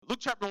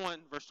chapter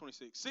 1, verse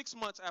 26. 6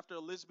 months after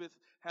Elizabeth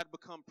had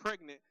become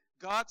pregnant,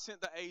 God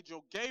sent the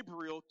angel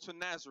Gabriel to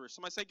Nazareth.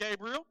 Somebody say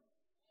Gabriel.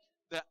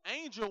 The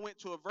angel went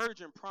to a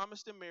virgin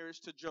promised in marriage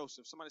to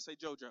Joseph. Somebody say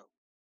Jojo.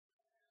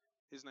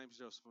 His name's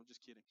Joseph. I'm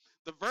just kidding.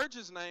 The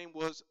virgin's name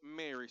was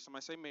Mary.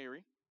 Somebody say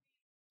Mary.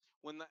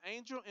 When the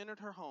angel entered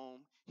her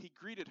home, he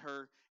greeted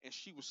her, and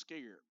she was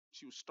scared.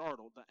 She was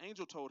startled. The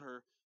angel told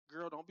her,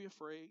 "Girl, don't be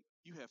afraid.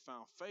 You have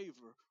found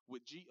favor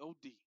with God."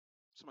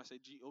 Somebody say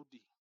God.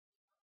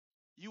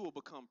 You will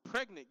become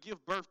pregnant,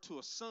 give birth to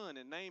a son,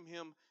 and name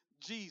him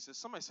Jesus.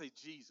 Somebody say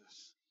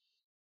Jesus.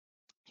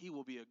 He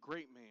will be a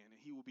great man, and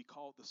he will be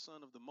called the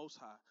Son of the Most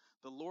High.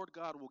 The Lord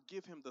God will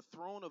give him the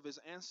throne of his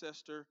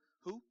ancestor,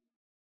 who?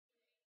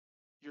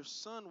 Your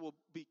son will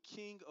be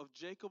king of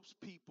Jacob's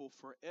people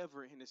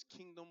forever, and his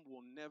kingdom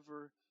will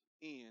never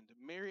end.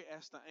 Mary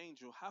asked the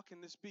angel, "How can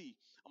this be?"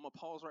 I'm going to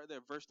pause right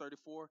there. Verse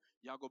 34.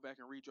 Y'all go back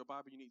and read your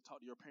Bible. You need to talk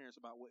to your parents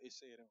about what it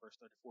said in verse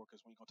 34,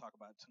 because we ain't going to talk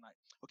about it tonight.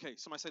 Okay,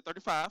 somebody say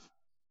 35.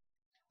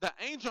 The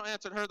angel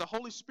answered her, "The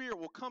Holy Spirit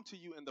will come to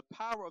you, and the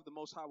power of the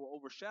Most High will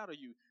overshadow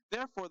you.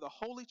 Therefore, the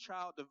holy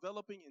child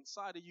developing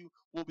inside of you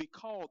will be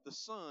called the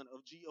Son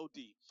of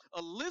God.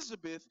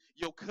 Elizabeth,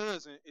 your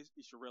cousin,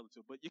 it's your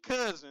relative, but your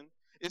cousin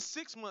is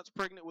 6 months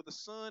pregnant with a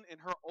son in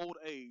her old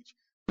age."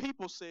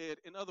 People said,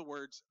 in other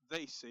words,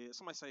 they said.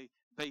 Somebody say,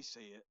 they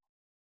said.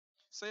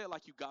 Say it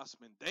like you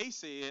gossiping. They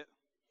said,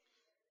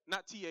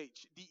 not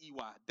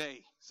THDEY,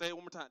 they. Say it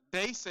one more time.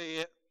 They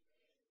said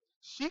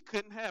she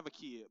couldn't have a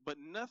kid, but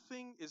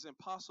nothing is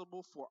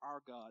impossible for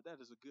our God. That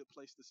is a good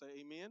place to say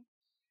amen.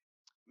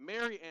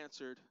 Mary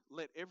answered,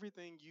 "Let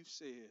everything you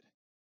said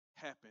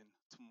happen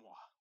to moi."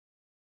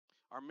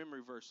 Our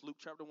memory verse, Luke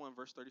chapter 1,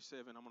 verse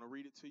 37. I'm going to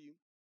read it to you,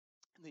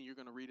 and then you're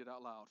going to read it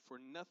out loud. For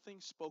nothing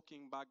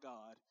spoken by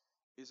God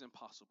is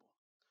impossible.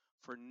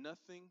 For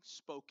nothing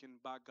spoken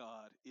by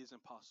God is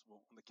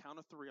impossible. On the count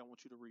of three, I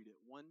want you to read it.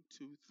 1,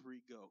 2,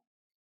 3, go.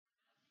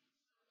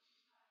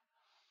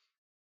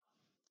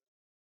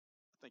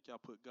 I think y'all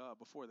put God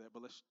before that,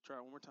 but let's try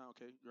it one more time,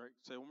 okay? Right?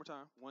 Say it one more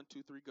time. 1,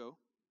 2, 3, go.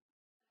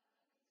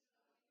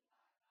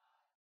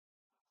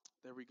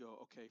 There we go.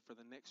 Okay, for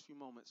the next few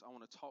moments, I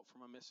want to talk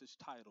from a message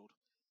titled,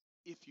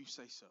 If You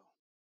Say So.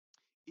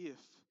 If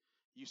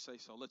you say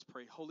so. Let's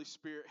pray. Holy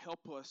Spirit,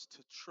 help us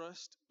to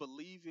trust,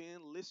 believe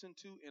in, listen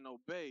to, and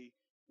obey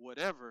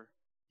whatever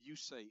you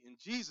say. In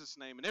Jesus'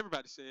 name. And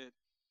everybody said,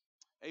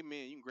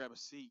 amen. You can grab a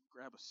seat,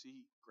 grab a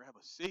seat, grab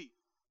a seat.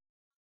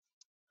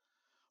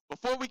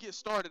 Before we get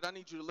started, I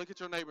need you to look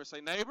at your neighbor and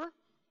say, "Neighbor."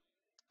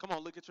 Come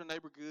on, look at your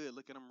neighbor good.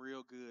 Look at them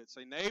real good.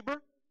 Say,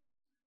 "Neighbor,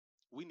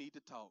 we need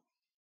to talk."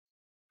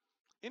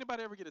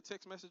 Anybody ever get a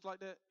text message like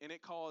that and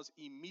it caused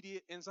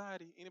immediate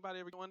anxiety? Anybody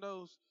ever get one of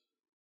those?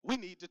 We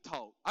need to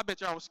talk. I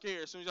bet y'all was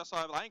scared as soon as y'all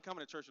saw it. Like, "I ain't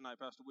coming to church tonight,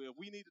 Pastor Will. If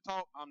we need to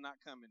talk, I'm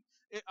not coming."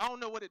 I don't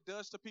know what it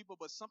does to people,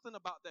 but something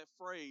about that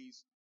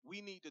phrase,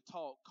 "we need to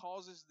talk,"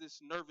 causes this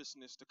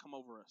nervousness to come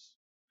over us.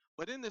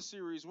 But in this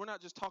series, we're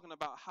not just talking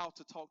about how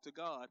to talk to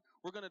God.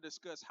 We're going to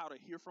discuss how to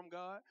hear from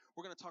God.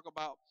 We're going to talk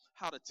about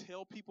how to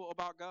tell people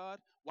about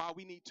God, why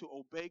we need to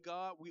obey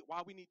God,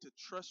 why we need to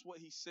trust what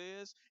he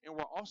says, and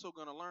we're also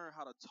going to learn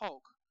how to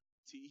talk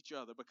to each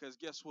other, because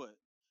guess what?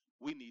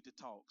 We need to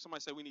talk.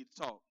 Somebody say we need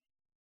to talk.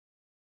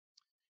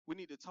 We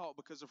need to talk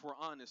because if we're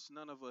honest,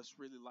 none of us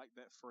really like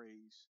that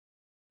phrase.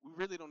 We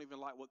really don't even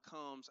like what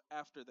comes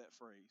after that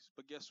phrase.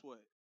 But guess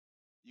what?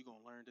 You're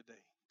going to learn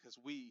today because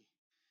we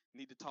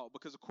need to talk.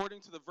 Because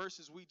according to the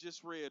verses we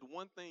just read,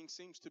 one thing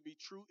seems to be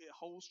true. It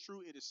holds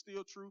true. It is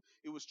still true.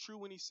 It was true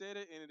when he said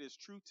it, and it is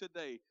true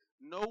today.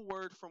 No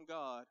word from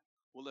God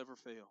will ever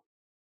fail.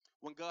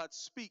 When God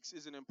speaks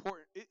is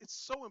it's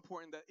so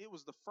important that it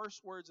was the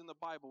first words in the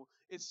Bible.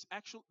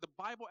 The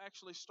Bible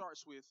actually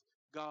starts with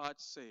God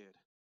said.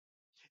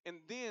 And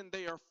then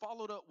they are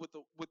followed up with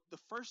the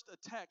first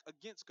attack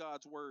against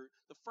God's word.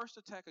 The first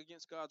attack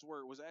against God's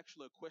word was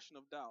actually a question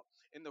of doubt.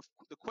 And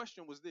the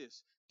question was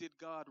this: did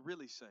God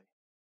really say?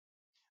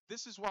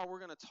 This is why we're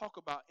going to talk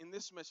about in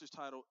this message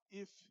title,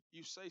 If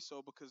You Say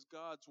So, because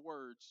God's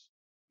words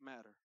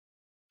matter.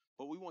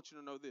 But we want you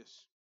to know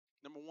this.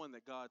 Number one,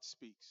 that God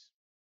speaks.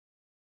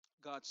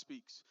 God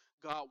speaks.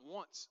 God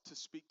wants to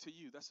speak to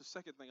you. That's the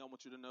second thing I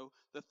want you to know.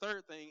 The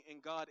third thing,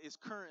 and God is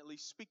currently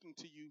speaking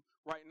to you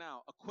right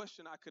now. A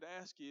question I could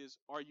ask is,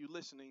 are you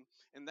listening?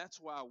 And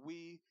that's why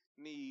we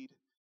need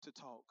to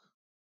talk.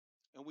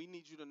 And we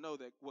need you to know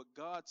that what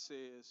God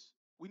says,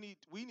 we need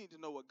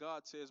to know what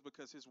God says,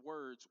 because his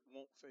words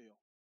won't fail.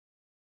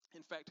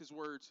 In fact, his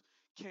words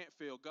can't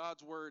fail.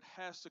 God's word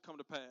has to come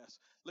to pass.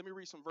 Let me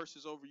read some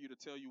verses over you to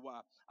tell you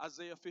why.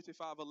 Isaiah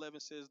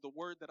 55:11 says, "The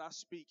word that I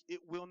speak,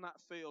 it will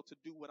not fail to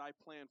do what I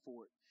plan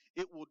for it.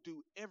 It will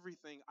do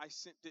everything I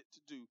sent it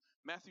to do."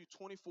 Matthew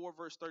 24,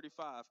 verse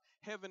 35,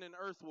 "Heaven and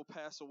earth will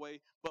pass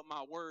away, but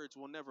my words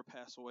will never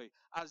pass away."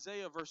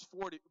 Isaiah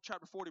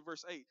chapter 40,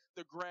 verse 8,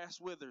 "The grass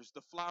withers,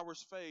 the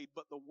flowers fade,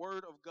 but the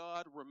word of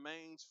God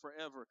remains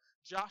forever."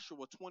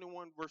 Joshua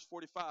 21, verse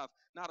 45,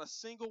 "Not a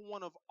single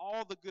one of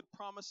all the good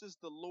promises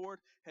the Lord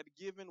had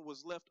given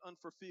was left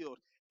unfulfilled.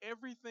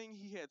 Everything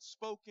he had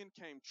spoken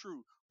came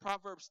true.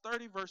 Proverbs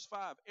 30, verse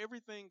 5,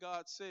 everything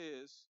God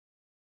says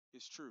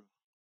is true.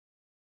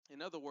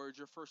 In other words,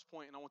 your first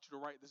point, and I want you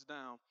to write this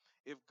down,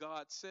 if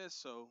God says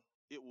so,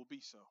 it will be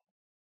so.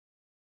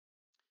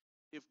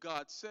 If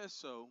God says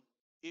so,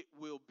 it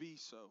will be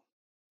so.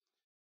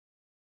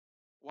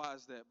 Why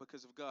is that?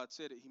 Because if God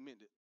said it, he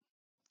meant it.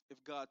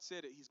 If God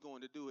said it, he's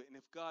going to do it. And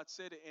if God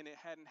said it and it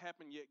hadn't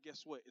happened yet,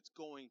 guess what? It's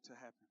going to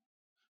happen.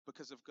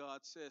 Because if God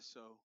says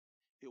so,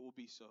 it will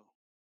be so.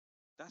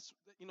 That's,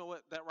 you know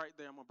what, that right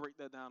there, I'm going to break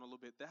that down a little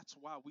bit. That's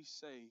why we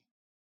say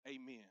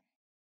amen.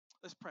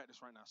 Let's practice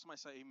right now. Somebody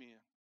say amen.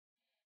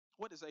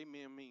 What does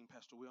amen mean,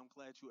 Pastor Will? I'm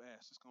glad you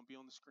asked. It's going to be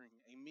on the screen.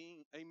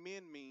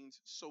 Amen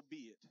means so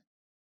be it.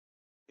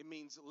 It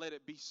means let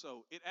it be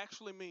so. It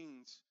actually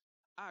means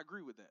I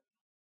agree with that.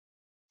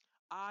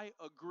 I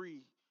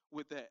agree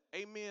with that.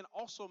 Amen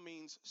also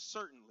means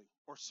certainly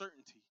or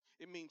certainty.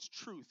 It means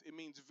truth. It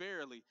means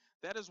verily.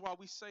 That is why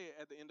we say it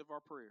at the end of our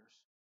prayers.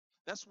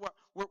 That's what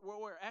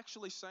we're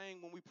actually saying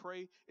when we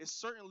pray is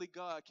certainly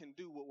God can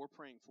do what we're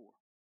praying for.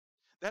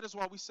 That is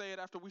why we say it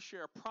after we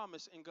share a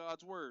promise in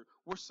God's word.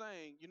 We're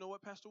saying, you know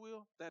what, Pastor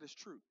Will? That is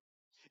true.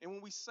 And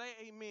when we say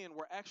amen,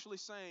 we're actually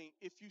saying,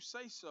 if you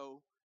say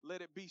so,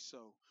 let it be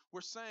so.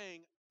 We're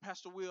saying,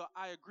 Pastor Will,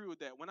 I agree with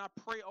that. When I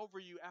pray over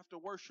you after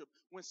worship,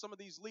 when some of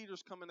these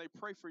leaders come and they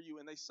pray for you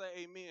and they say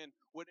amen,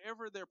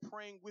 whatever they're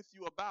praying with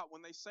you about,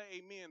 when they say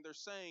amen, they're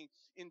saying,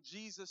 in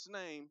Jesus'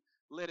 name,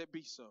 let it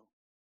be so.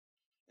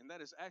 And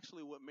that is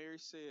actually what Mary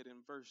said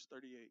in verse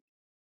 38.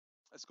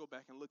 Let's go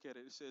back and look at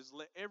it. It says,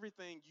 let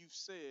everything you've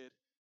said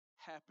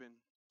happen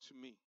to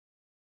me.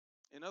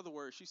 In other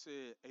words, she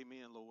said,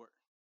 amen, Lord.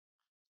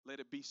 Let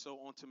it be so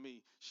unto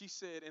me. She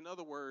said, in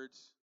other words,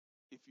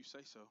 if you say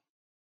so.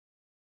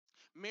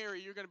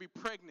 Mary, you're going to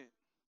be pregnant.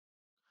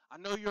 I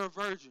know you're a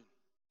virgin,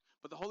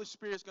 but the Holy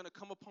Spirit is going to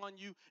come upon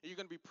you, and you're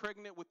going to be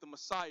pregnant with the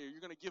Messiah.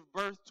 You're going to give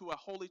birth to a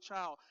holy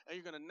child, and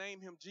you're going to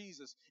name him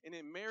Jesus. And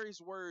in Mary's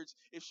words,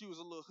 if she was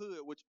a little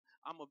hood, which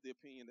I'm of the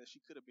opinion that she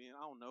could have been,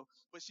 I don't know,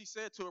 but she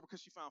said to her,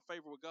 because she found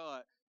favor with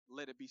God,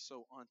 let it be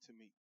so unto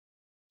me,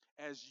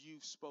 as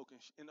you've spoken.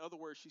 In other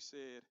words, she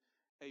said,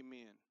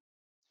 amen.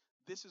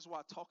 This is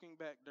why talking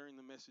back during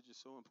the message is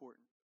so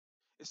important.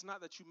 It's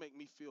not that you make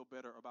me feel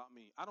better about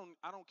me. I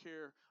don't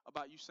care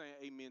about you saying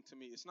amen to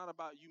me. It's not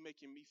about you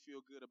making me feel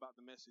good about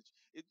the message.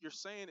 You're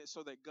saying it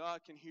so that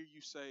God can hear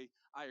you say,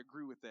 I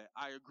agree with that.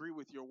 I agree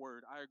with your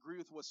word. I agree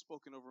with what's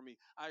spoken over me.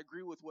 I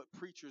agree with what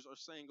preachers are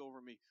saying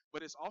over me.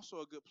 But it's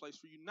also a good place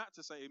for you not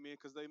to say amen,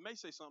 because they may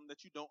say something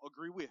that you don't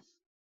agree with.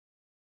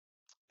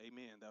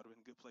 Amen. That would have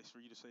been a good place for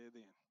you to say it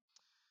then.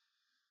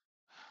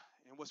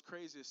 And what's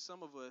crazy is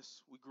some of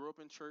us, we grew up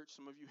in church.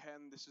 Some of you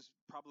hadn't. This is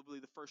probably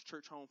the first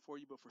church home for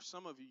you. But for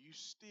some of you, you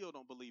still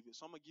don't believe it.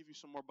 So I'm going to give you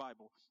some more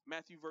Bible.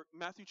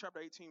 Matthew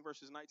chapter 18,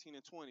 verses 19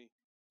 and 20.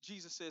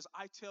 Jesus says,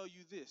 I tell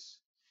you this.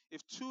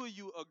 If two of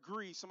you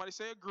agree, somebody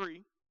say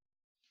agree,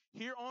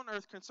 here on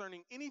earth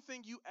concerning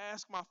anything you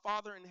ask, my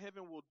Father in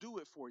heaven will do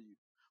it for you.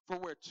 For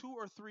where two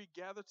or three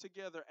gather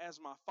together as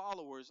my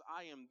followers,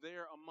 I am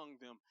there among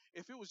them.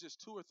 If it was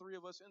just two or three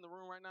of us in the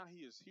room right now,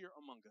 he is here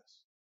among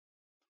us.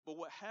 But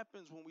what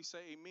happens when we say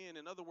amen,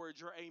 in other words,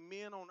 your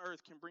amen on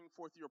earth can bring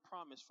forth your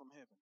promise from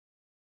heaven.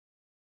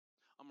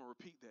 I'm going to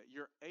repeat that.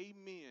 Your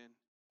amen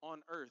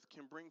on earth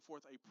can bring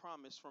forth a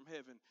promise from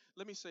heaven.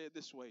 Let me say it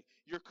this way.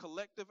 Your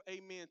collective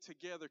amen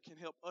together can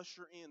help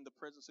usher in the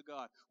presence of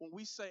God. When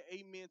we say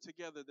amen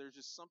together, there's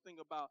just something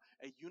about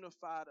a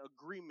unified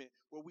agreement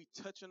where we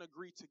touch and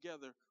agree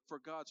together for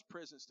God's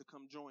presence to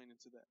come join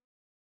into that.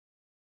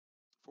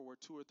 For where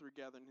two or three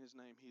gather in his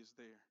name, he is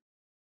there.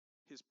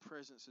 His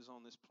presence is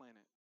on this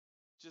planet.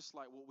 Just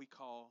like what we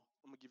call,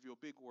 I'm going to give you a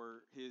big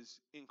word,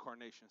 his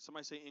incarnation.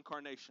 Somebody say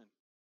incarnation.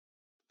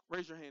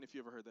 Raise your hand if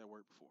you ever heard that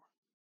word before.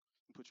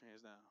 And put your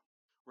hands down.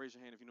 Raise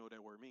your hand if you know what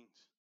that word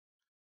means.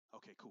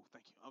 Okay, cool.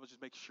 Thank you. I was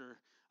just making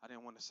sure I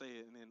didn't want to say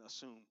it and then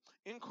assume.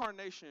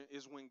 Incarnation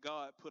is when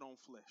God put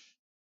on flesh.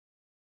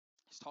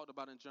 It's talked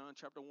about in John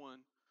chapter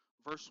 1,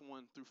 verse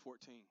 1 through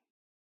 14. It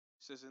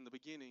says, in the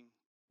beginning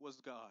was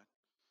God.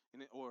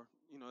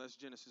 That's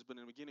Genesis, but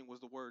in the beginning was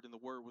the Word, and the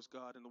Word was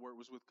God, and the Word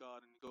was with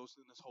God, and it goes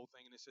through this whole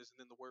thing, and it says,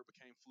 and then the Word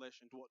became flesh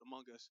and dwelt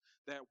among us.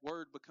 That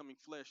Word becoming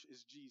flesh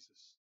is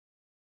Jesus.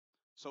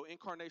 So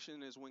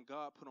incarnation is when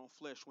God put on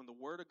flesh, when the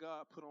Word of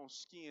God put on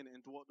skin and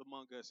dwelt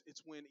among us.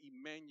 It's when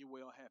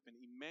Emmanuel happened.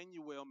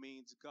 Emmanuel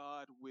means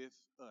God with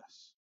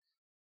us.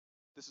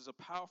 This is a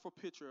powerful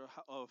picture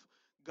of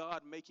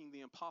God making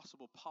the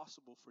impossible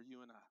possible for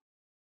you and I.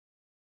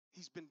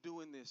 He's been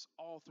doing this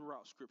all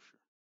throughout Scripture.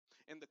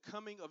 And the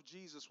coming of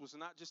Jesus was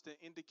not just an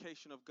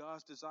indication of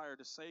God's desire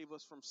to save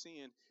us from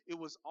sin. It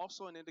was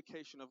also an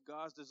indication of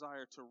God's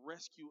desire to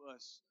rescue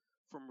us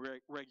from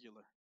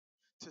regular,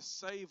 to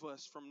save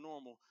us from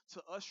normal,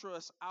 to usher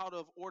us out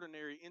of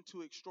ordinary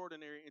into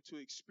extraordinary, and to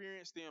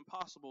experience the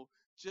impossible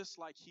just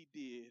like he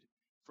did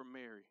for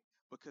Mary.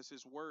 Because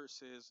his word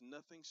says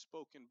nothing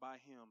spoken by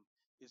him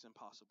is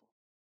impossible.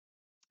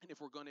 And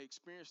if we're going to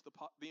experience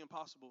the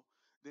impossible,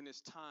 then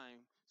it's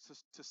time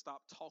to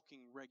stop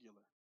talking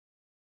regular.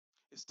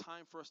 It's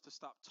time for us to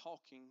stop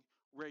talking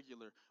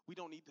regular. We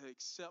don't need to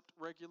accept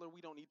regular.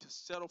 We don't need to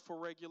settle for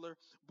regular.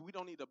 We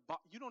don't need to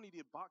you don't need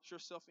to box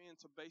yourself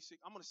into basic.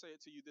 I'm going to say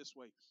it to you this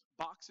way.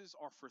 Boxes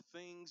are for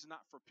things,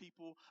 not for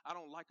people. I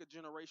don't like a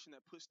generation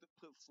that puts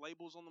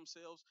labels on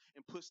themselves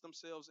and puts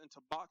themselves into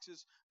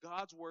boxes.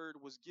 God's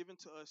word was given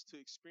to us to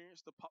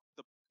experience the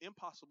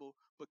impossible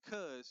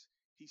because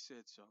he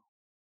said so.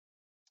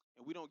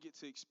 And we don't get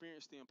to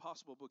experience the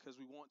impossible because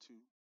we want to.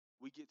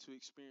 We get to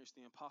experience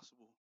the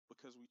impossible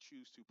because we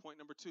choose to. Point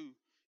number two,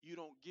 you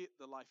don't get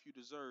the life you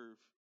deserve,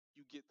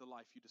 you get the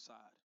life you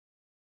decide.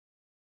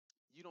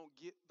 You don't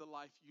get the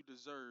life you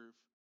deserve,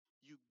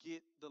 you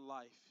get the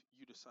life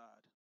you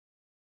decide.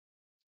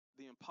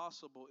 The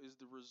impossible is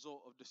the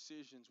result of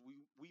decisions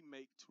we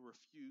make to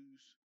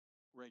refuse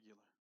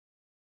regular.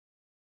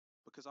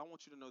 Because I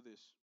want you to know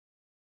this.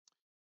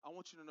 I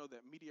want you to know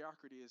that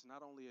mediocrity is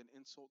not only an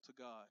insult to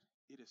God,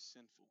 it is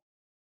sinful.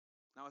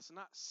 Now, it's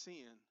not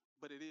sin,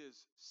 but it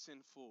is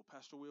sinful.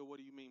 Pastor Will, what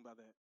do you mean by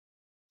that?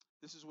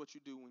 This is what you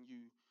do when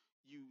you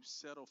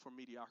settle for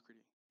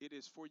mediocrity. It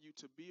is for you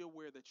to be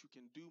aware that you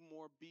can do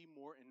more, be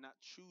more, and not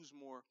choose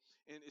more.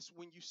 And it's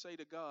when you say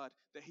to God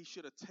that he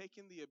should have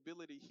taken the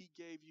ability he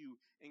gave you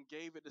and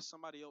gave it to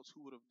somebody else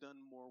who would have done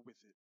more with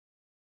it.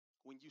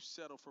 When you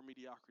settle for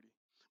mediocrity.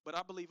 But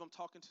I believe I'm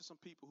talking to some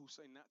people who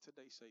say, not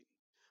today, Satan.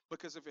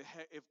 Because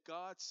if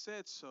God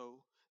said so,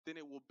 then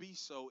it will be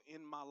so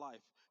in my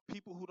life.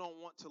 People who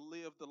don't want to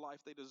live the life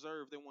they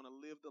deserve, they want to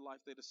live the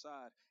life they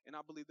decide. And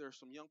I believe there are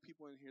some young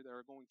people in here that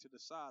are going to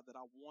decide that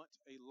I want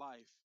a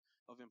life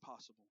of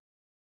impossible.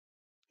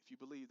 If you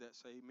believe that,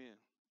 say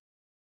amen.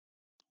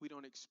 We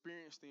don't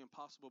experience the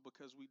impossible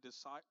because we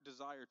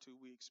desire to.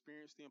 We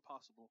experience the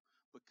impossible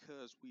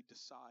because we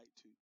decide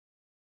to.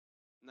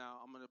 Now,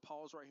 I'm going to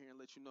pause right here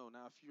and let you know.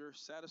 Now, if you're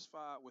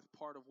satisfied with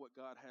part of what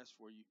God has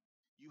for you,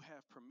 you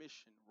have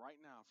permission right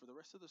now for the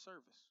rest of the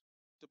service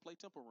to play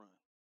Temple Run.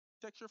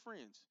 Text your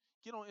friends.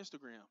 Get on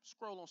Instagram.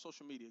 Scroll on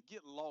social media.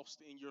 Get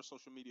lost in your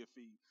social media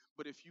feed.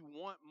 But if you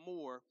want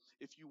more,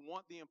 if you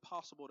want the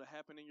impossible to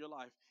happen in your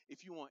life,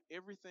 if you want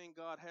everything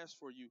God has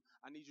for you,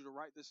 I need you to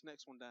write this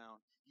next one down.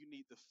 You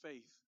need the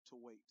faith to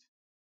wait.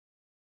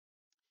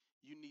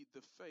 You need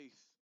the faith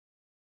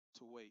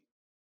to wait.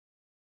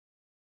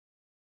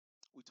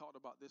 We talked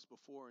about this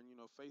before, and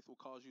faith will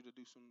cause you to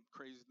do some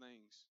crazy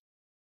things.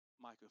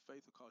 Micah,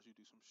 faith will cause you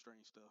to do some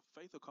strange stuff.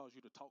 Faith will cause you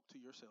to talk to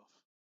yourself.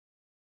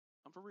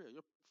 I'm for real.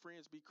 Your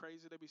friends be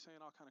crazy. They be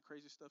saying all kind of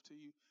crazy stuff to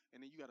you,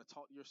 and then you got to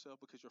talk to yourself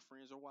because your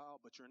friends are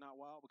wild, but you're not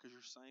wild because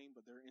you're sane,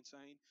 but they're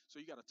insane.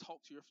 So you got to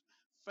talk to your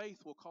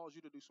faith will cause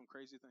you to do some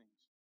crazy things.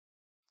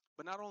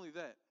 But not only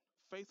that,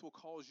 faith will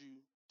cause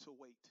you to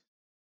wait.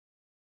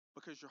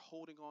 Because you're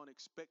holding on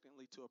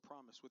expectantly to a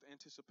promise with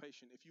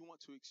anticipation. If you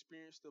want to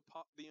experience the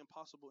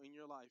impossible in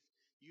your life,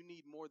 you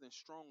need more than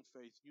strong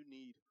faith. You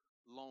need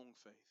long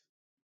faith.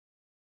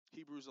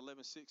 Hebrews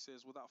 11:6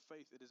 says, without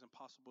faith, it is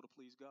impossible to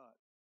please God.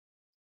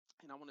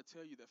 And I want to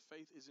tell you that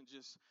faith isn't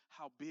just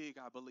how big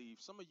I believe.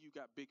 Some of you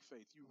got big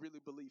faith. You really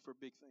believe for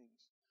big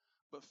things.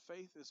 But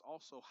faith is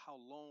also how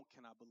long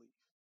can I believe?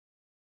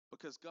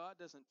 Because God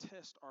doesn't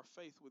test our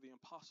faith with the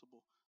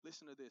impossible.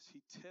 Listen to this.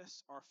 He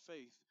tests our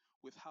faith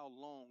with how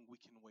long we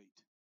can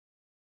wait.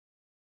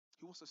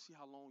 He wants to see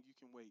how long you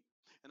can wait.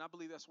 And I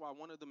believe that's why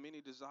one of the many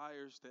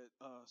desires that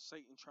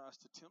Satan tries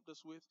to tempt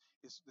us with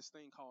is this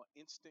thing called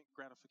instant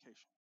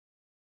gratification.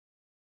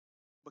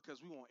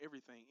 Because we want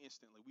everything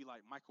instantly. We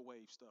like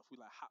microwave stuff.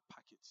 We like hot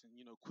pockets and,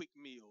 quick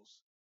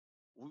meals.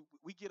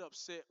 We get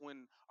upset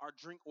when our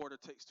drink order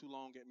takes too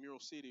long at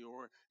Mural City,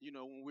 or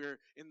when we're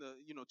in the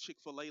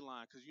Chick-fil-A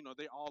line, because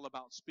they're all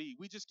about speed.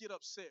 We just get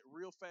upset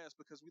real fast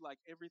because we like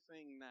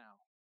everything now.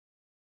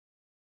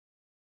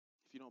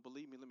 If you don't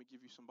believe me, let me give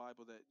you some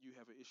Bible that you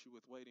have an issue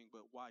with waiting,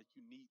 but why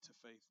you need to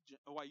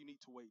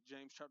wait.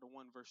 James chapter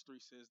 1 verse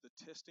 3 says, the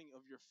testing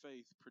of your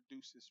faith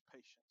produces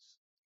patience.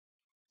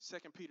 2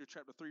 Peter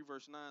chapter 3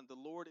 verse 9, the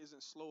Lord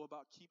isn't slow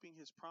about keeping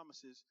his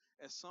promises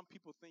as some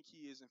people think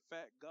he is. In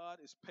fact, God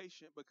is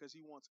patient because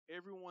he wants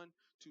everyone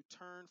to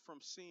turn from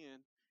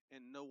sin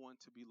and no one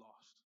to be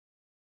lost.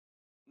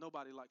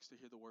 Nobody likes to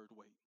hear the word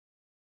wait.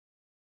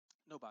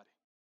 Nobody.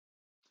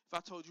 If I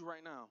told you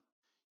right now,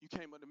 you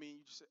came up to me and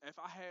you just said,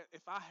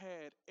 if I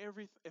had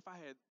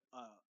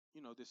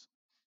this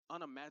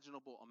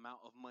unimaginable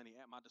amount of money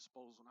at my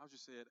disposal, and I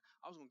just said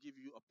I was gonna give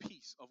you a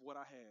piece of what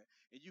I had,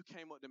 and you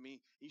came up to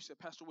me and you said,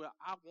 Pastor Will,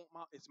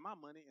 it's my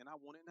money and I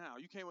want it now.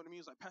 You came up to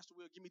me and was like, Pastor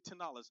Will, give me $10,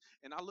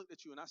 and I looked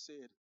at you and I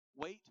said,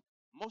 wait.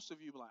 Most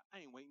of you were like,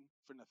 I ain't waiting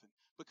for nothing,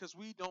 because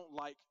we don't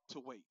like to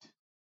wait.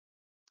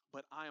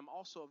 But I am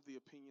also of the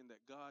opinion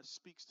that God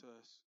speaks to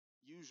us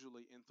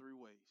usually in three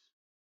ways: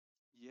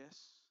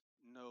 yes,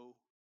 no,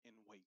 and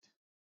wait.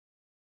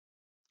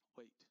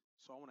 Wait.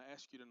 So I want to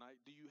ask you tonight,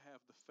 do you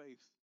have the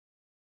faith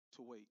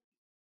to wait?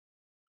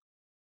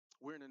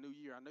 We're in a new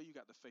year. I know you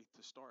got the faith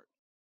to start.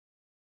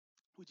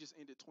 We just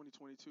ended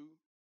 2022.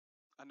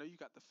 I know you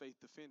got the faith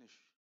to finish.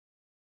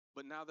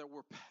 But now that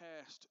we're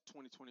past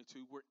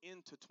 2022, we're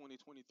into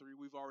 2023,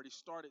 we've already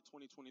started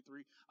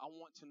 2023. I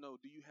want to know,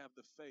 do you have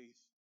the faith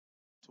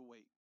to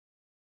wait?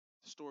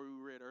 The story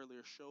we read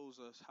earlier shows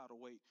us how to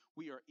wait.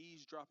 We are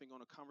eavesdropping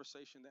on a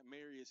conversation that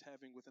Mary is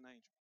having with an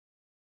angel.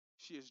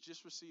 She has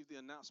just received the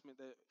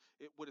announcement that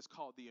what is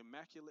called the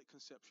Immaculate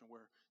Conception,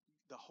 where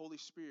the Holy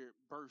Spirit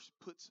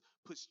puts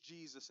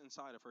Jesus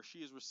inside of her. She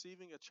is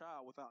receiving a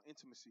child without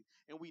intimacy.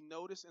 And we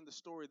notice in the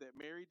story that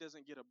Mary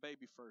doesn't get a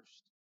baby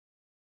first.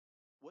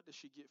 What does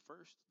she get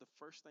first? The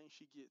first thing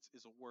she gets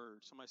is a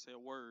word. Somebody say a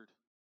word.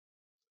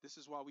 This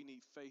is why we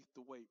need faith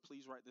to wait.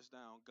 Please write this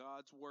down.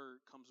 God's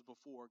word comes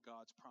before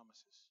God's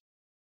promises.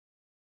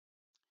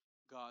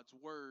 God's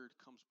word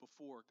comes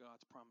before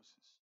God's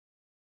promises.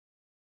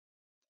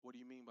 What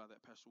do you mean by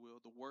that, Pastor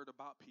Will? The word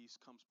about peace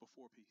comes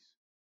before peace.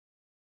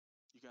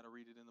 You got to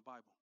read it in the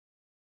Bible.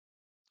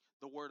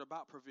 The word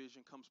about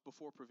provision comes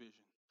before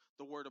provision.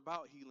 The word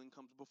about healing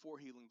comes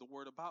before healing. The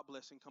word about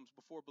blessing comes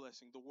before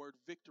blessing. The word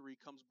victory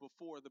comes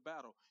before the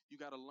battle.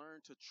 You got to learn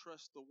to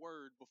trust the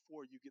word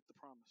before you get the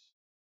promise.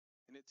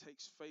 And it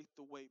takes faith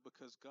to wait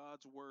because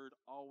God's word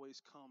always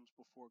comes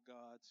before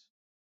God's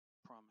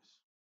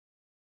promise.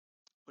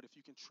 But if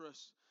you can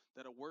trust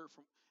that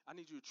I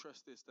need you to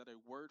trust this, that a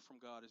word from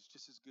God is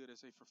just as good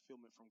as a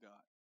fulfillment from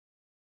God.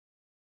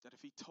 That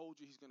if he told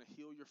you he's going to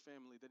heal your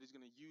family, that he's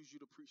going to use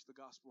you to preach the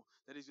gospel,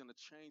 that he's going to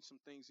change some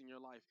things in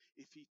your life.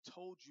 If he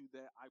told you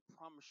that, I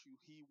promise you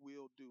he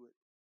will do it.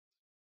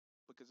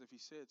 Because if he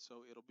said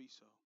so, it'll be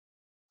so.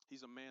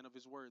 He's a man of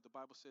his word. The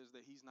Bible says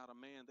that he's not a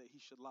man that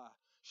he should lie.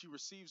 She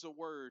receives a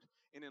word,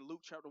 and in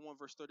Luke chapter 1,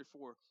 verse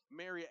 34,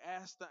 Mary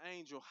asked the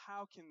angel,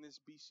 how can this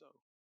be so?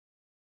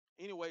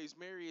 Anyways,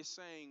 Mary is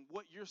saying,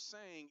 what you're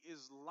saying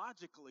is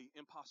logically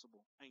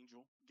impossible,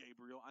 angel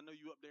Gabriel. I know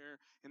you up there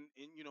in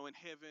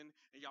heaven,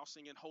 and y'all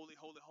singing holy,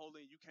 holy,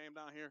 holy, and you came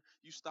down here,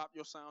 you stopped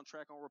your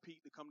soundtrack on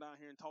repeat to come down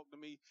here and talk to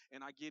me,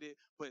 and I get it,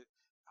 but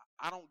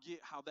I don't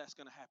get how that's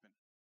going to happen.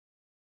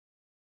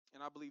 And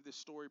I believe this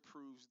story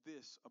proves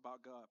this about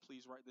God.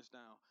 Please write this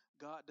down.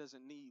 God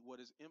doesn't need what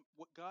is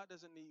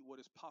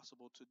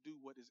possible to do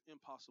what is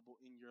impossible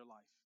in your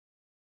life.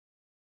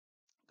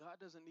 God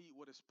doesn't need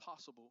what is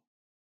possible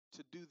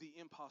to do the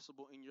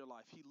impossible in your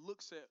life. He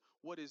looks at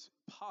what is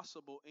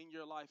possible in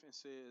your life and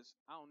says,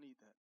 I don't need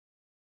that.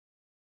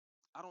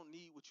 I don't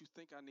need what you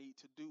think I need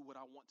to do what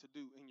I want to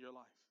do in your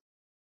life.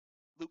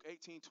 Luke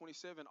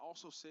 18:27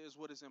 also says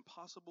what is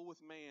impossible with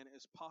man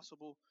is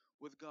possible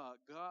with God.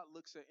 God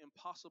looks at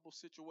impossible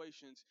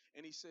situations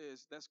and he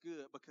says, that's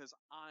good because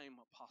I'm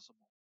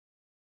possible.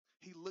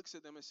 He looks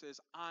at them and says,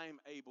 I'm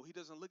able. He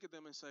doesn't look at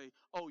them and say,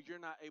 oh,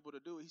 you're not able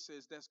to do it. He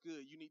says, that's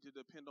good. You need to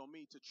depend on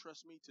me, to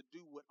trust me to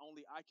do what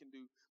only I can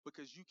do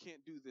because you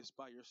can't do this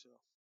by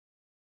yourself.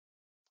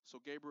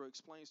 So Gabriel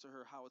explains to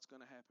her how it's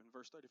going to happen.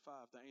 Verse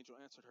 35, the angel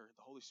answered her,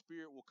 the Holy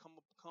Spirit will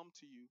come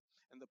to you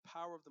and the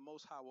power of the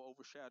Most High will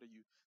overshadow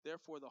you.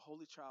 Therefore, the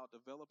Holy Child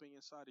developing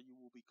inside of you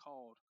will be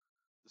called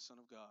the Son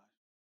of God.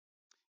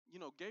 You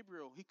know,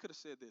 Gabriel, he could have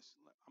said this.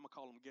 I'm going to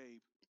call him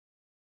Gabe.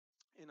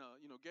 And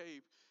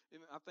Gabe,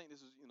 and I think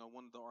this is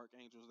one of the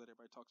archangels that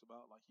everybody talks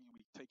about, like he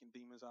be taking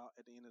demons out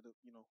at the end of the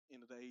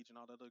end of the age and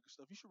all that other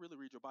stuff. You should really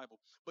read your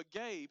Bible. But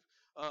Gabe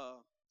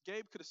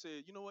could have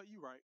said, you know what,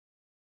 you're right,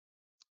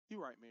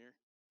 Mary.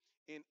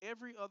 In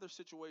every other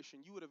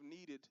situation, you would have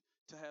needed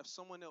to have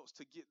someone else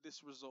to get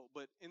this result.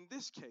 But in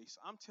this case,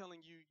 I'm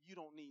telling you, you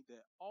don't need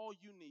that. All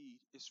you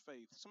need is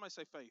faith. Somebody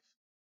say faith.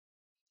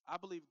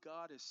 I believe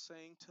God is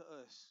saying to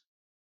us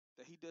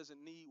that he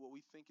doesn't need what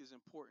we think is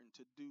important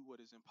to do what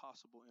is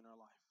impossible in our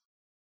life.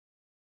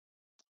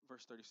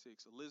 Verse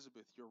 36,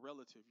 Elizabeth, your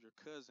relative, your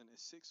cousin, is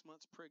 6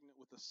 months pregnant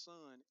with a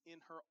son in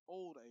her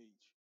old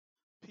age.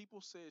 People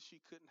said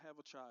she couldn't have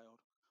a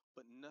child,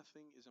 but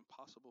nothing is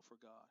impossible for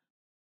God.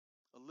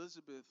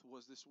 Elizabeth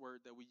was this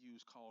word that we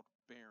use called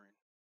barren.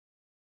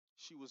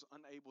 She was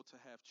unable to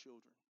have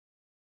children.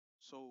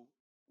 So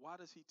why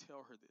does he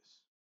tell her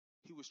this?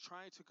 He was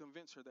trying to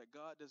convince her that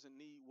God doesn't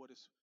need what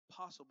is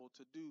possible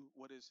to do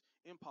what is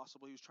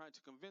impossible. He was trying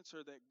to convince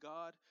her that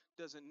God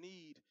doesn't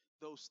need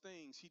those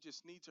things. He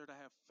just needs her to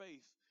have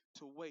faith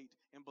to wait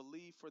and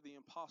believe for the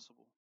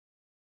impossible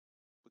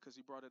because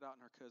he brought it out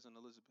in her cousin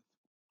Elizabeth.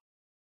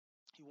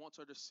 He wants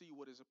her to see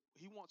what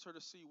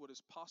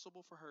is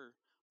possible for her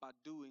by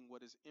doing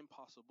what is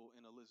impossible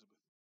in Elizabeth.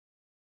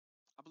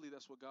 I believe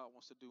that's what God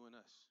wants to do in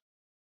us.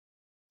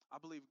 I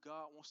believe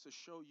God wants to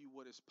show you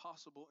what is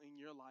possible in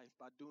your life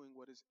by doing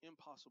what is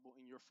impossible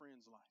in your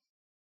friend's life.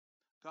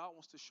 God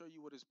wants to show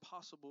you what is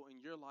possible in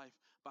your life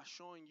by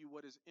showing you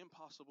what is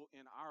impossible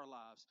in our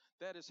lives.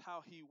 That is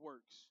how he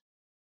works.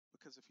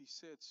 Because if he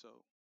said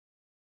so,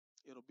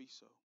 it'll be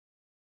so.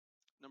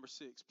 Number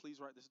 6, please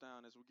write this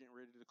down as we're getting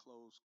ready to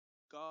close.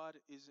 God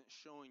isn't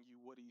showing you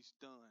what he's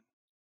done.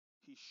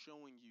 He's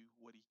showing you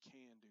what he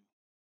can do.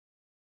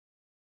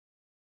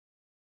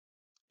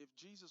 If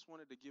Jesus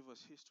wanted to give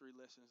us history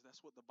lessons,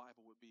 that's what the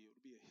Bible would be. It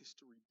would be a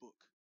history book.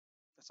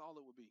 That's all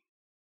it would be.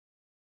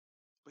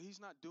 But But he's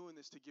not doing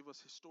this to give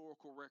us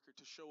historical record,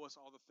 to show us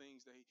all the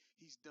things that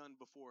he's done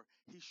before.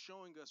 He's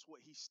showing us what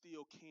he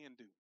still can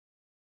do.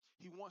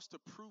 He wants to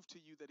prove to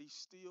you that he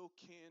still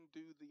can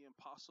do the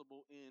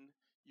impossible in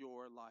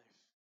your life.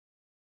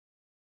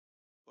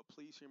 But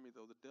please hear me,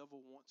 though. The devil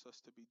wants us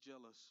to be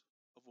jealous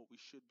of what we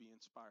should be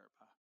inspired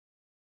by.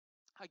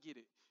 I get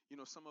it. You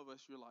know, some of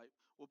us, you're like,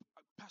 well,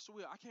 Pastor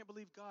Will, I can't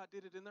believe God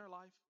did it in their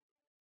life.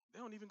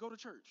 They don't even go to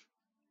church.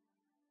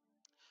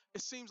 It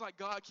seems like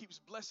God keeps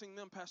blessing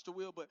them, Pastor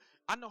Will, but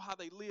I know how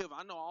they live.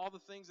 I know all the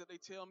things that they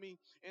tell me,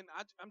 and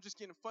I'm just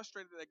getting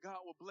frustrated that God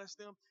will bless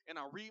them. And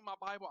I read my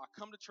Bible. I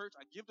come to church.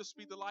 I give the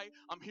Speed the Light.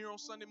 I'm here on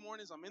Sunday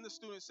mornings. I'm in the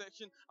student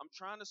section. I'm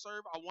trying to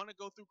serve. I want to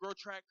go through Grow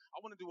Track.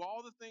 I want to do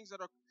all the things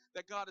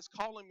that God is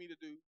calling me to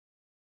do.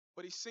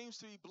 But he seems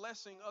to be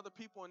blessing other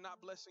people and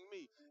not blessing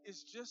me.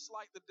 It's just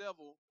like the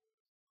devil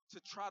to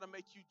try to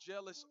make you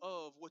jealous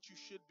of what you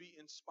should be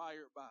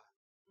inspired by.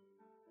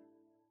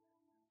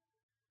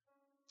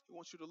 He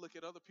wants you to look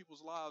at other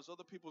people's lives,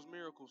 other people's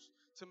miracles,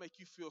 to make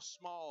you feel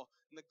small,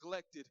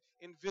 neglected,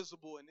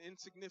 invisible, and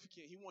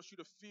insignificant. He wants you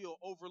to feel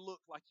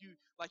overlooked, like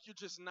you're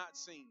just not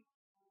seen.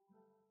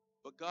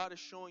 But God is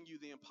showing you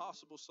the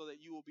impossible so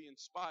that you will be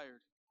inspired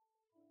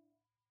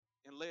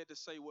and led to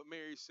say what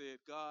Mary said,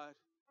 God,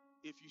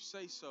 if you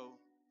say so,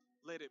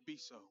 let it be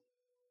so.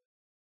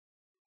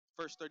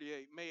 Verse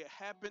 38, may it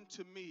happen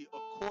to me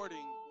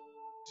according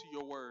to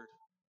your word.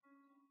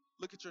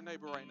 Look at your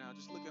neighbor right now.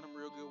 Just look at him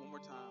real good one more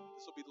time.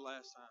 This will be the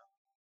last time.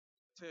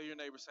 Tell your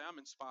neighbor, say, I'm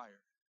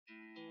inspired.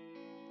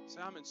 Say,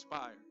 I'm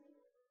inspired.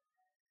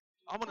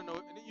 I want to know,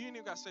 and you ain't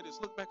even got to say this.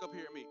 Look back up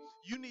here at me.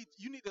 You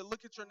need to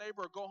look at your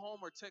neighbor or go home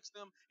or text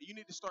them, and you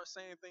need to start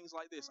saying things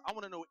like this. I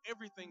want to know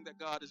everything that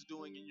God is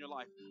doing in your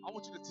life. I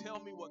want you to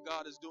tell me what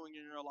God is doing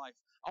in your life.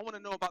 I want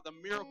to know about the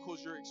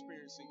miracles you're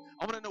experiencing.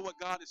 I want to know what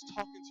God is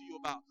talking to you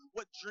about,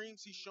 what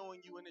dreams he's showing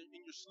you in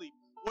your sleep.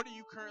 What are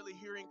you currently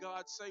hearing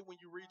God say when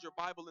you read your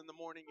Bible in the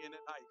morning and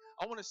at night?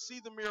 I want to see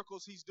the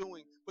miracles he's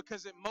doing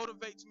because it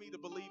motivates me to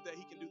believe that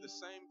he can do the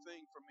same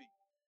thing for me.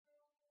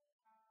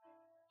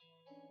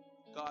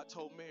 God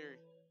told Mary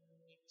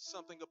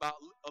something about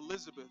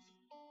Elizabeth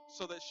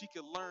so that she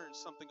could learn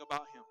something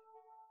about him.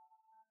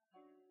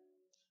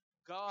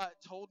 God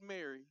told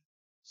Mary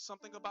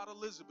something about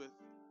Elizabeth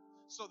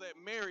so that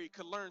Mary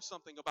could learn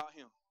something about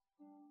him.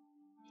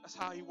 That's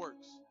how he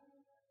works.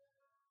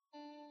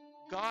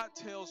 God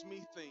tells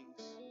me things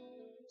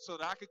so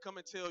that I could come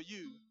and tell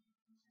you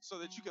so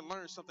that you can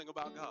learn something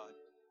about God.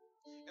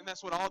 And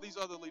that's what all these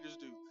other leaders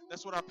do.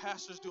 That's what our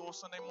pastors do on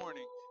Sunday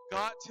morning.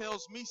 God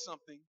tells me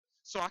something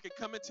so I can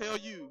come and tell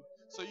you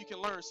so you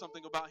can learn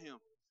something about him,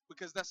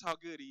 because that's how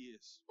good he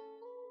is.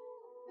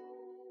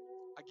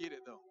 I get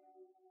it, though.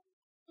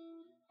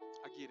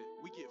 I get it.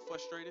 We get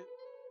frustrated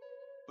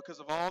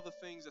because of all the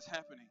things that's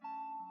happening.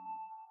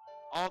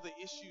 All the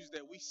issues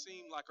that we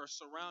seem like are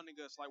surrounding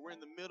us, like we're in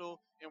the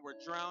middle and we're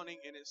drowning,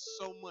 and it's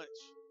so much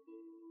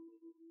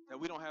that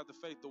we don't have the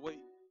faith to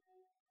wait.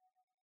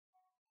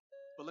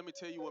 But let me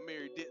tell you what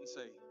Mary didn't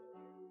say.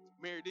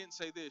 Mary didn't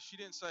say this. She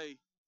didn't say,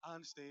 I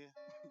understand.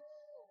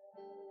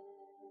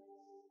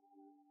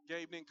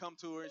 Gabe didn't come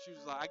to her and she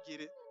was like, I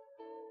get it.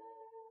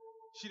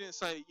 She didn't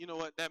say, you know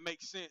what, that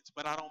makes sense,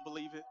 but I don't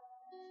believe it.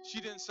 She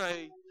didn't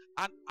say,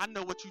 I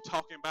know what you're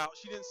talking about.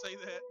 She didn't say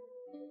that.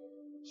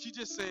 She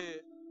just said,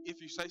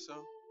 if you say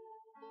so.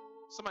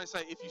 Somebody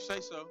say, if you say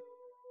so.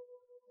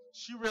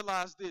 She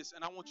realized this,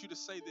 and I want you to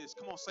say this.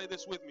 Come on, say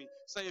this with me.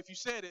 Say, if you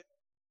said it,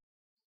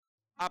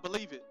 I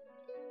believe it.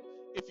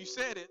 If you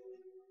said it,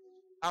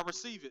 I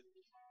receive it.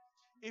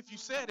 If you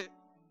said it,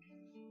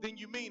 then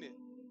you mean it.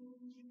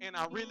 And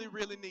I really,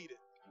 really need it.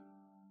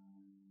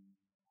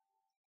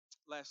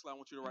 Lastly, I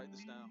want you to write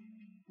this down.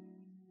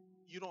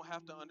 You don't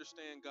have to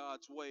understand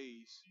God's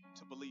ways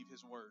to believe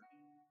his word.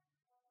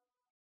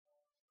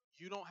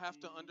 You don't have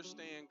to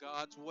understand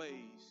God's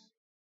ways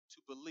to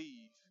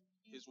believe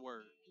his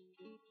word.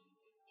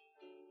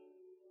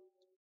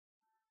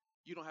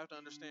 You don't have to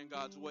understand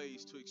God's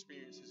ways to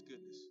experience his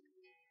goodness.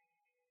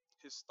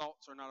 His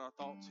thoughts are not our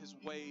thoughts. His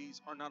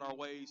ways are not our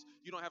ways.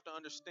 You don't have to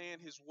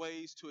understand his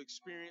ways to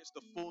experience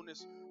the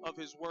fullness of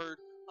his word.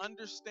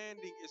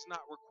 Understanding is not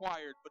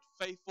required, but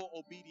faithful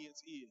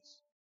obedience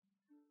is.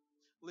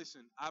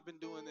 Listen, I've been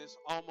doing this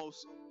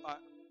almost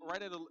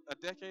right at a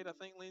decade, I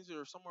think, Lindsay,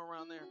 or somewhere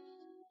around there.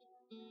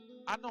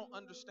 I don't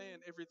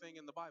understand everything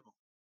in the Bible.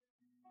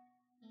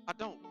 I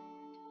don't.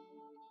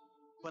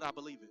 But I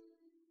believe it.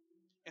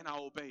 And I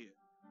obey it.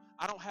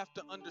 I don't have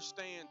to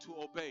understand to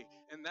obey.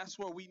 And that's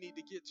where we need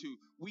to get to.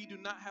 We do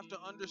not have to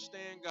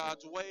understand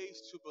God's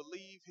ways to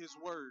believe his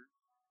word.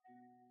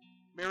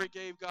 Mary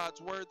gave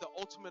God's word the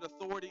ultimate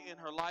authority in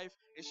her life,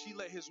 and she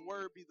let his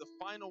word be the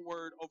final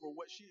word over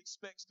what she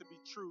expects to be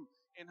true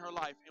in her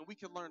life. And we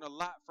can learn a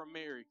lot from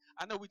Mary.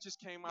 I know we just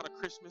came out of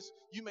Christmas.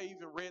 You may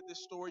even read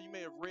this story. You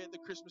may have read the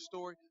Christmas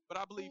story, but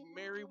I believe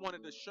Mary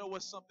wanted to show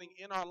us something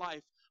in our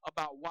life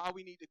about why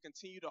we need to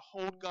continue to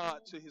hold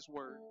God to his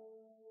word.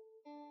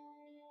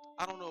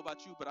 I don't know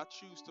about you, but I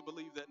choose to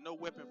believe that no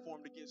weapon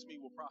formed against me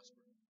will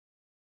prosper.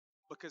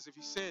 Because if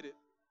he said it,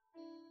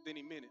 then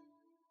he meant it.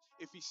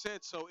 If he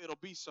said so, it'll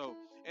be so.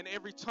 And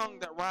every tongue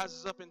that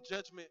rises up in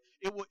judgment,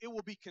 it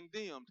will be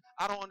condemned.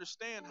 I don't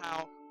understand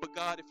how, but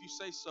God, if you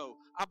say so.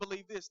 I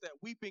believe this, that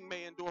weeping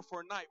may endure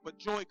for a night, but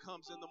joy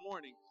comes in the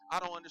morning. I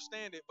don't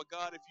understand it, but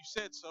God, if you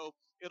said so,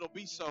 it'll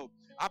be so.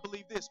 I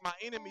believe this, my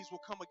enemies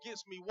will come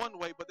against me one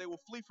way, but they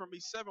will flee from me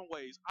 7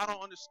 ways. I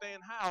don't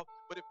understand how,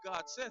 but if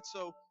God said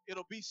so,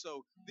 it'll be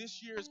so.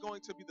 This year is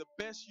going to be the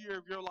best year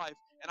of your life,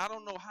 and I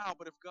don't know how,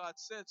 but if God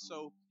said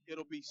so,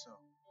 it'll be so.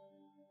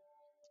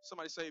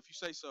 Somebody say, if you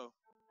say so.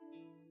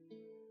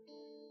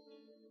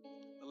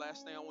 The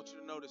last thing I want you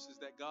to notice is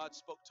that God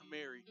spoke to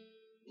Mary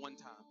one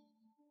time.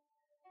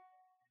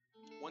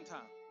 One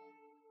time.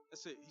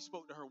 That's it. He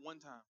spoke to her one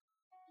time.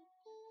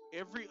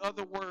 Every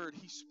other word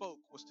he spoke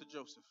was to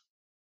Joseph.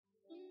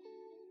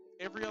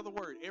 Every other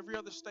word, every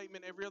other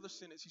statement, every other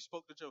sentence he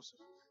spoke to Joseph.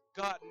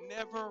 God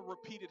never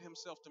repeated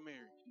himself to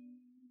Mary.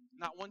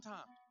 Not one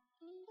time.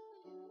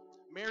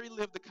 Mary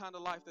lived the kind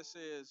of life that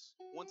says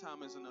one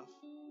time is enough.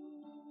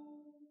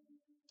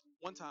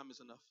 One time is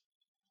enough.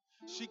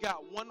 She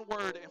got one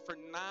word, and for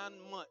 9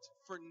 months,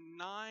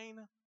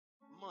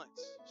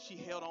 she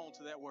held on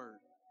to that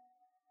word.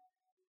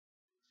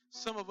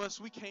 Some of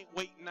us, we can't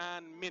wait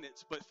 9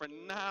 minutes, but for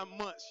 9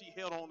 months, she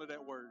held on to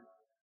that word.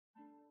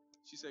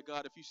 She said,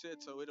 God, if you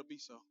said so, it'll be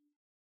so.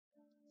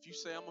 If you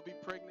say I'm going to be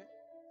pregnant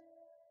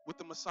with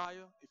the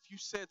Messiah, if you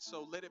said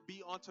so, let it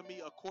be unto me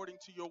according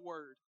to your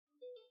word.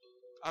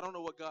 I don't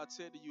know what God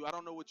said to you. I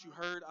don't know what you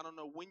heard. I don't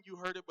know when you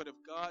heard it, but if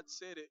God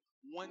said it,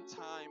 one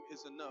time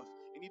is enough.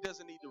 And he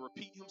doesn't need to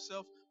repeat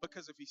himself,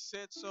 because if he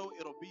said so,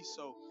 it'll be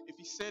so. If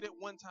he said it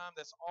one time,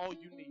 that's all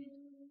you need.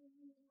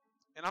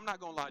 And I'm not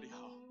going to lie to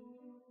y'all.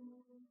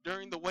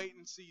 During the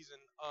waiting season,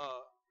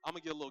 I'm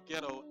going to get a little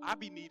ghetto. I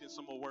be needing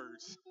some more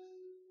words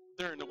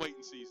during the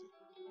waiting season.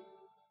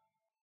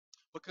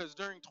 Because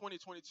during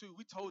 2022,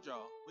 we told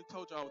y'all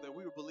that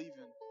we were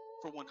believing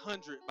for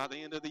 100 by the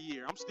end of the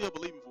year. I'm still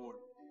believing for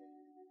it.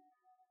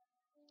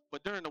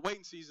 But during the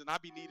waiting season, I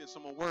be needing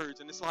some more words.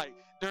 And it's like,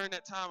 during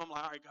that time, I'm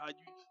like, all right, God,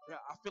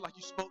 I feel like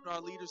you spoke to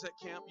our leaders at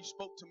camp. You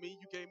spoke to me.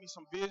 You gave me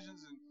some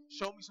visions and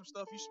showed me some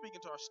stuff. You're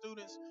speaking to our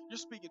students. You're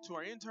speaking to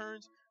our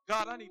interns.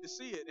 God, I need to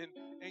see it. And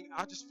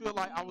I just feel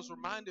like I was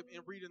reminded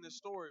in reading this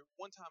story,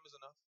 one time is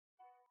enough.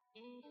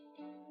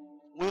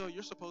 Will,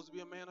 you're supposed to be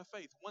a man of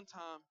faith. One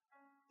time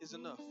is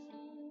enough.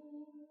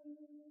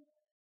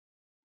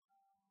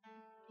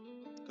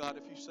 God,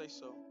 if you say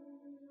so,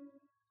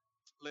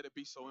 let it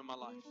be so in my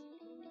life.